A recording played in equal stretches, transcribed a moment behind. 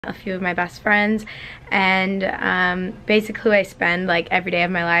a few of my best friends, and basically who I spend like every day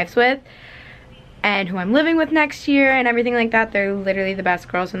of my lives with, and who I'm living with next year and everything like that. They're literally the best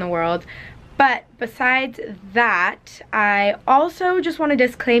girls in the world. But besides that, I also just want to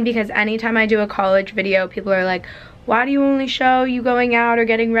disclaim, because anytime I do a college video, people are like, why do you only show you going out or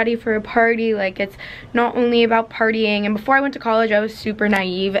getting ready for a party? Like, it's not only about partying. And before I went to college, I was super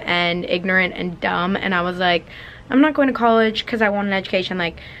naive and ignorant and dumb, and I was like, I'm not going to college because I want an education.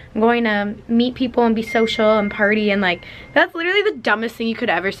 Like, I'm going to meet people and be social and party, and like, that's literally the dumbest thing you could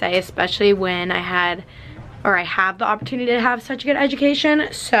ever say, especially when I have the opportunity to have such a good education.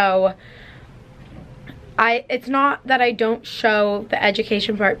 So it's not that I don't show the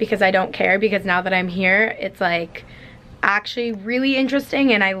education part because I don't care, because now that I'm here, it's like actually really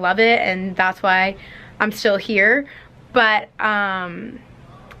interesting and I love it, and that's why I'm still here. But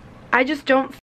I just don't